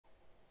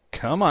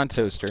Come on,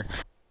 Toaster.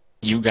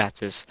 You got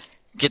this.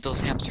 Get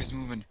those hamsters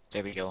moving.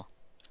 There we go.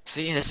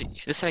 See,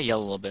 this I yell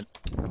a little bit.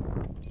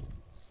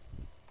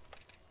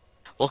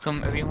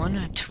 Welcome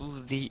everyone to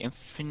the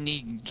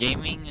Infinity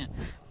Gaming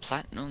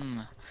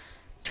Platinum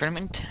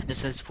Tournament.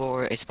 This is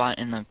for a spot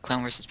in the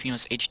Clown vs.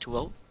 Penis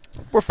H2O.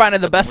 We're finding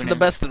the The best of the winner.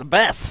 best of the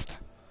best.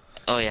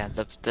 Oh yeah,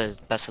 the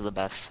best of the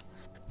best.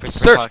 We're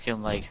Sir.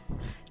 talking like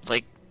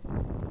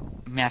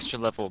master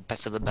level,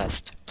 best of the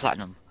best,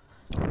 platinum.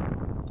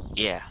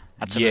 Yeah,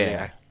 that's what they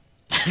Yeah.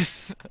 are.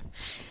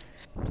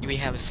 We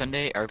have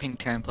Sunday, our pink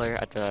Terran player,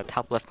 at the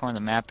top left corner of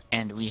the map,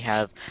 and we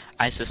have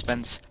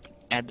Suspence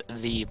at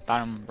the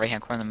bottom right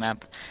hand corner of the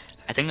map.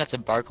 I think that's a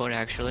barcode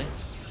actually,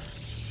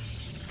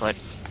 but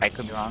I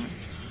could be wrong.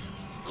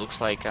 It looks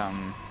like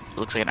an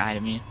I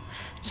to me,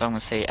 so I'm gonna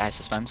say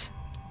Suspence.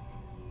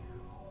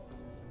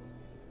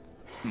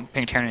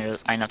 Pink Terran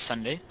is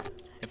InfSunday.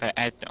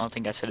 I don't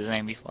think I said his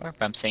name before,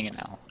 but I'm saying it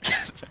now.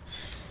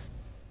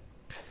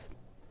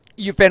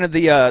 You fan of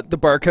the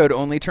barcode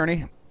only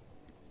tourney?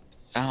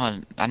 Oh,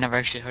 I never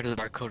actually heard of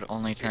the barcode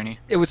only tourney.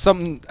 It was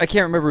something I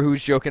can't remember who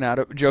was joking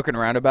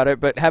around about it,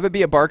 but have it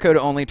be a barcode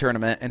only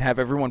tournament and have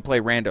everyone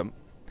play random.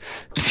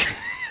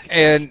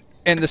 And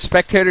the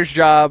spectator's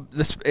job,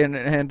 it's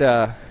kind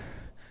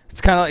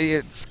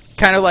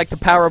of like the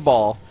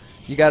Powerball.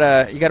 You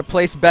gotta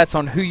place bets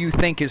on who you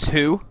think is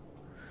who.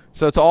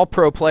 So it's all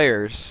pro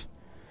players.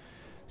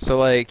 So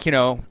like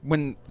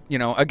when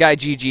a guy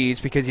GG's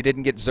because he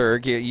didn't get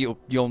Zerg,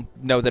 you'll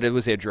know that it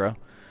was Idra.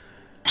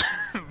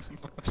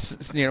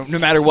 No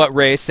matter what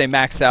race they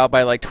max out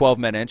by like 12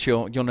 minutes,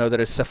 you'll know that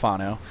it's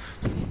Stefano.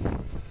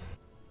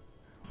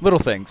 Little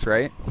things,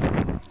 right?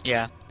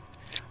 Yeah,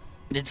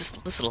 it's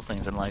just little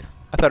things in life.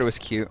 I thought it was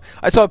cute.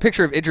 I saw a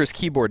picture of Idra's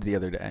keyboard the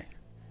other day.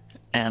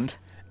 And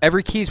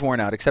Every key's worn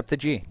out except the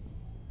G.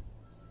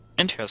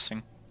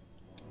 interesting.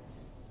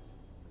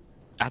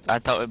 I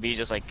thought it would be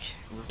just like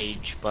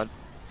rage, but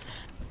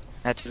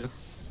that's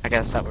I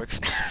guess that works.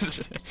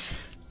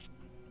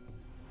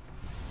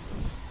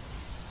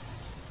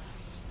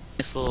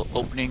 This little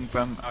opening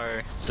from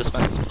our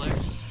Suspence player.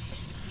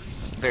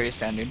 Very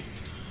standard.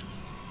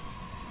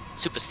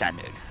 Super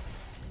standard.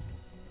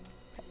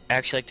 I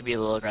actually like to be a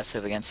little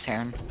aggressive against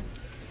Terran.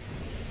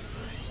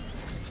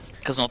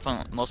 Because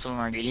most of them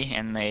are greedy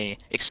and they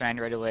expand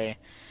right away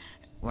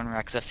when we're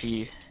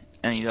XFE,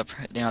 and you have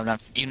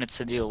enough units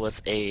to deal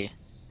with a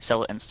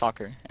Zealot and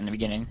Stalker in the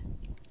beginning,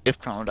 if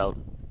chronoed out.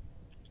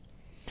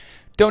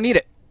 Don't need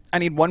it. I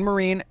need one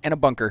Marine and a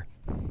bunker.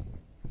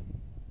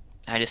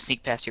 I just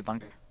sneak past your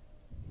bunker.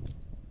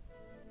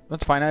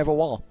 That's fine. I have a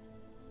wall.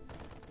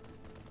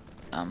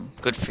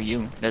 Good for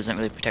you. Doesn't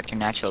really protect your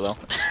natural though.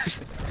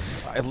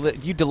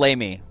 You delay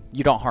me.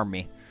 You don't harm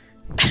me.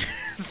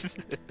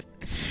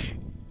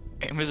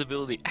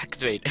 Invisibility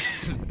activate.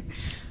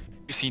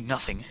 You see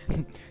nothing.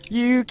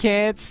 You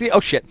can't see. Oh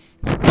shit.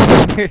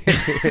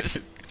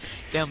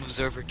 Damn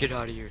observer, get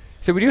out of here.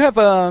 So we do have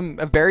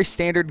a very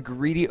standard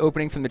greedy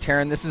opening from the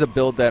Terran. This is a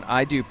build that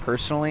I do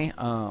personally.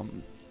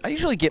 I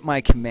usually get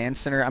my command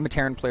center. I'm a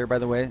Terran player, by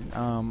the way.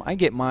 I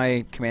get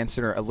my command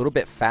center a little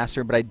bit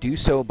faster, but I do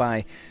so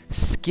by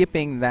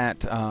skipping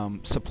that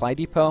supply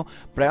depot.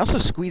 But I also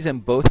squeeze in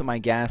both of my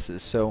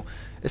gases. So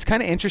it's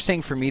kind of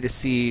interesting for me to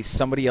see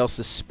somebody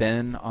else's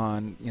spin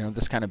on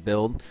this kind of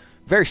build.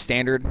 Very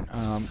standard.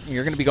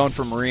 You're going to be going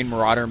for Marine,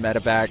 Marauder,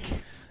 Medevac,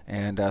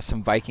 and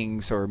some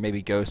Vikings or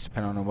maybe Ghost,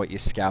 depending on what you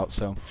scout.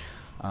 So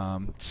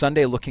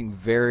Sunday looking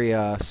very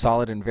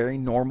solid and very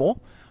normal.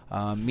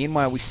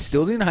 Meanwhile, we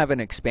still do not have an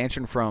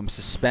expansion from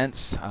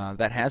Suspence.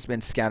 That has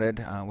been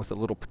scouted with a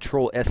little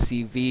Patrol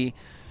SCV.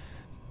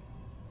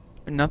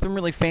 Nothing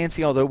really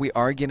fancy, although we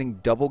are getting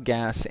double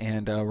gas,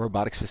 and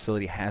robotics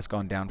facility has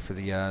gone down for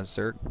the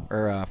Zerg,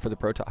 or for the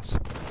Protoss.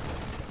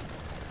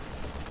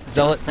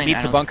 Zealot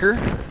meets a bunker.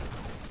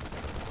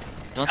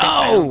 Don't think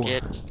I don't Oh!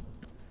 get.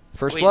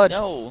 First Wait, blood.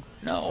 no,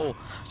 no.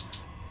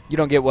 You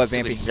don't get what,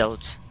 Stupid Vampy?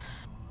 Zealots.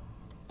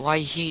 Why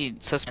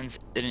Suspence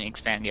didn't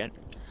expand yet?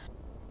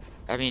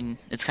 I mean,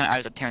 it's kind of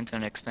obvious that Terran's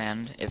gonna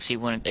expand. If she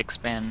wouldn't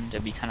expand,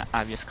 it'd be kind of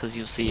obvious because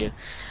you'll see a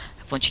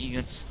bunch of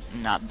units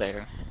not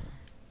there.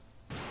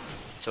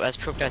 So as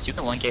Protoss, you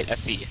can one gate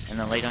FE and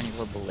then lay down your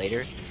orbital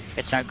later.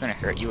 It's not gonna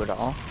hurt you at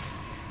all.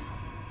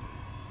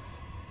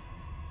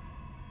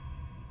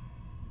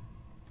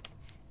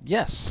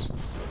 Yes.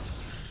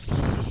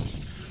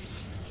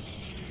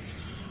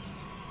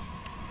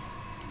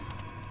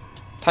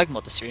 Talking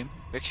about the stream,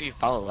 make sure you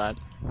follow that.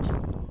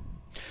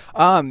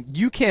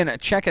 You can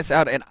check us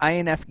out at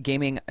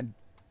infgaming.net,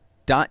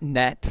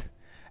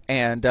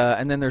 and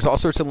then there's all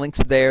sorts of links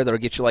there that'll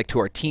get you to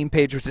our team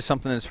page, which is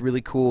something that's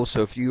really cool.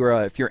 So if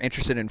you're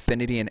interested in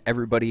Infinity and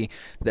everybody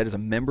that is a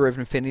member of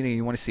Infinity, and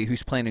you want to see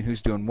who's playing and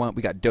who's doing what,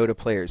 we got Dota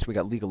players, we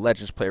got League of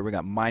Legends players, we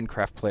got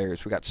Minecraft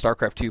players, we got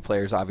StarCraft 2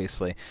 players.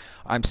 Obviously,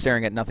 I'm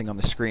staring at nothing on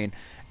the screen.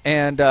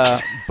 And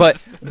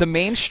but the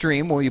main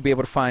stream where you'll be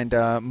able to find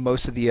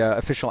most of the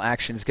official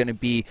action is going to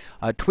be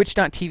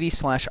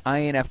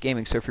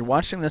twitch.tv/infgaming. So if you're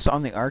watching this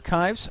on the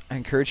archives, I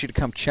encourage you to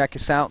come check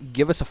us out,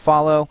 give us a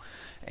follow,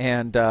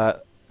 and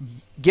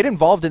get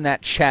involved in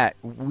that chat.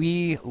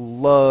 We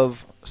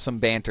love some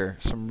banter,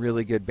 some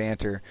really good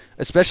banter,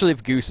 especially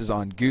if Goose is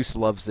on. Goose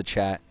loves the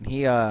chat.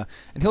 And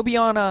he'll be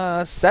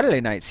on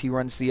Saturday nights. He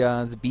runs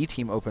the B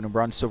Team Open and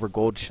Bronze Silver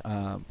Gold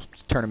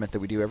tournament that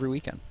we do every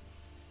weekend.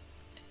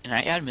 And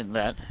I admin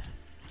that.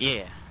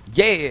 Yeah.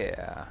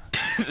 Yeah.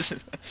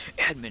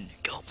 Admin,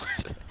 go.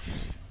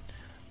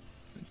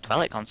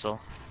 Twilight console.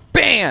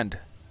 Banned.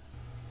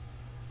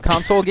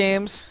 Console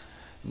games?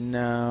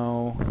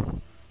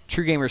 No.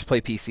 True gamers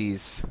play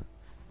PCs.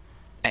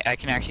 I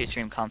can actually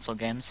stream console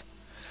games.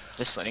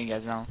 Just letting you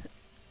guys know.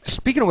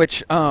 Speaking of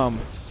which, a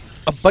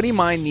buddy of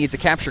mine needs a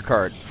capture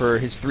card for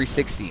his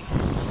 360.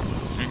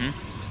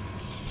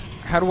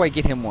 How do I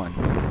get him one?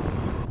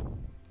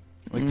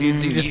 Like, do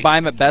you just buy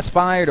them at Best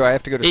Buy, or do I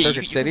have to go to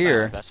Circuit City?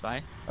 Or Best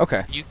Buy.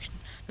 Okay.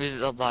 There's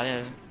a lot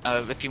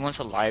of if he wants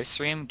a live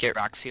stream, get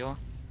Roxio.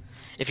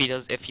 If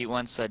he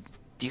wants a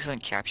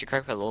decent capture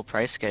card for a low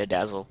price, get a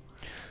Dazzle.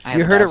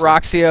 You heard it,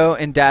 Roxio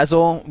and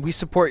Dazzle. We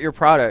support your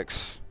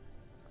products.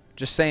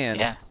 Just saying.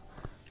 Yeah.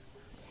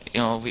 You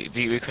know,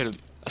 we could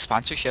a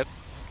sponsorship.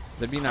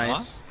 That'd be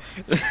nice.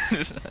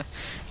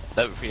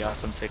 That would be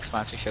awesome. Sick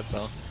sponsorship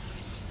though.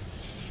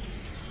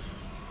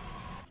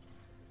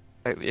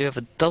 Alright, we have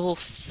a double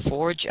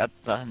forge at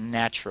the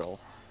natural,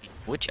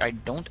 which I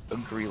don't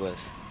agree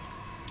with.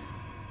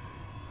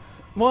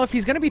 Well, if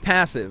he's going to be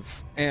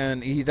passive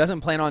and he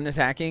doesn't plan on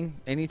attacking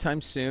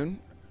anytime soon,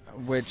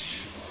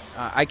 which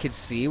I could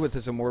see with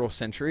his Immortal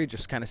Century,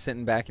 just kind of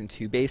sitting back and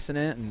two-basing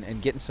it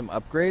and getting some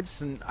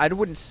upgrades, and I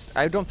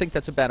don't think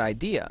that's a bad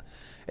idea.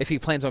 If he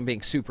plans on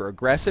being super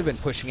aggressive and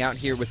pushing out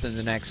here within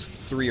the next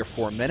 3 or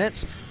 4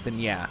 minutes, then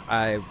yeah,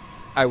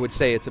 I would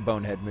say it's a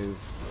bonehead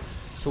move.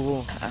 So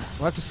we'll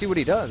have to see what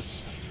he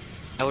does.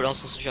 I would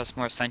also suggest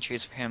more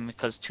sentries for him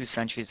because 2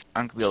 sentries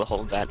aren't going to be able to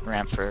hold that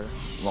ramp for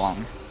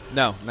long.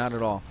 No, not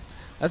at all.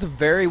 That's a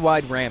very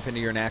wide ramp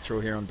into your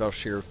natural here on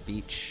Belshir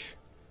Beach.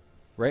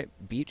 Right?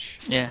 Beach?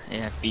 Yeah,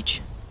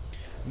 beach.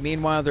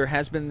 Meanwhile, there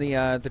has been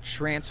the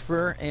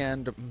transfer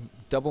and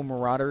double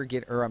Marauder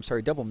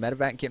double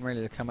Medevac getting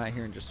ready to come out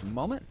here in just a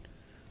moment.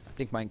 I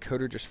think my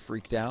encoder just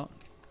freaked out.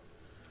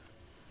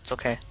 It's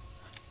okay.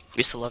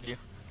 We still love you.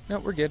 No,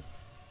 we're good.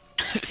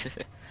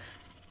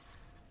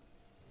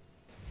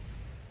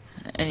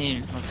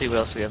 And let's see what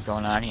else we have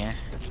going on here.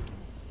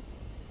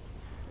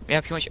 We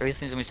have pretty much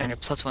everything's gonna be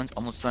standard. +1's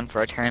almost done for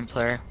our Terran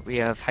player. We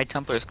have High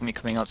Templar is gonna be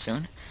coming out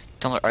soon.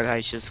 Templar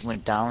Archives just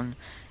went down.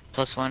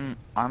 +1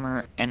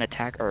 armor and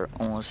attack are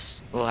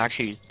almost, well,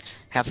 actually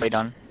halfway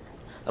done.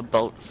 A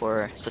boat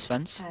for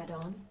Suspence.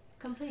 Add-on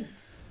complete.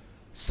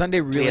 Sunday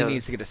really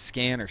needs to get a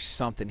scan or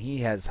something. He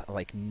has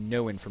like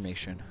no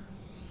information.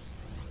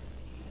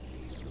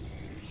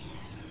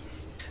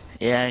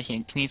 Yeah,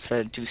 he needs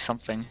to do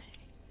something.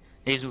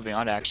 He's moving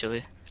on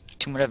actually.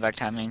 2 medevac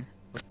timing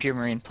with Pure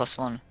Marine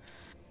 +1.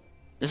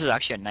 This is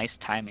actually a nice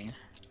timing.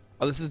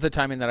 Oh, this is the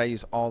timing that I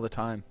use all the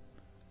time.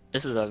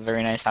 This is a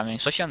very nice timing,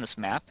 especially on this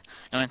map,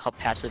 knowing how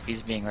passive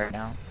he's being right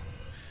now.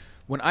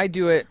 When I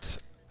do it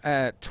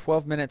at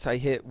 12 minutes, I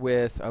hit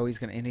with,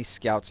 and he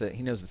scouts it.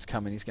 He knows it's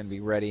coming. He's going to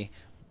be ready.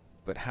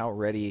 But how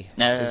ready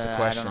is the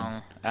question? I don't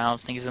know. I don't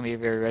think he's going to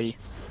be very ready.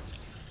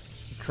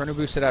 Chrono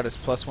boosted out his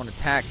 +1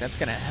 attack. That's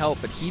going to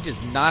help, but he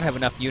does not have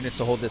enough units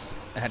to hold this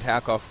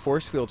attack off.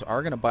 Force fields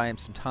are going to buy him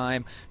some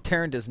time.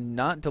 Terran does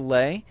not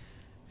delay.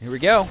 Here we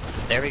go.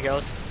 There he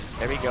goes.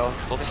 There we go.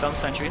 Focus on the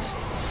sentries.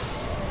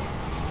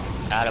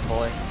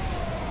 Attaboy.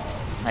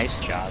 Nice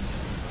job.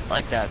 I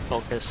like that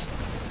focus.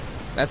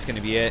 That's going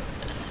to be it.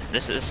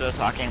 This is what I was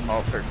talking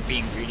about for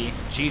being greedy.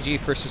 GG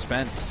for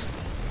Suspence.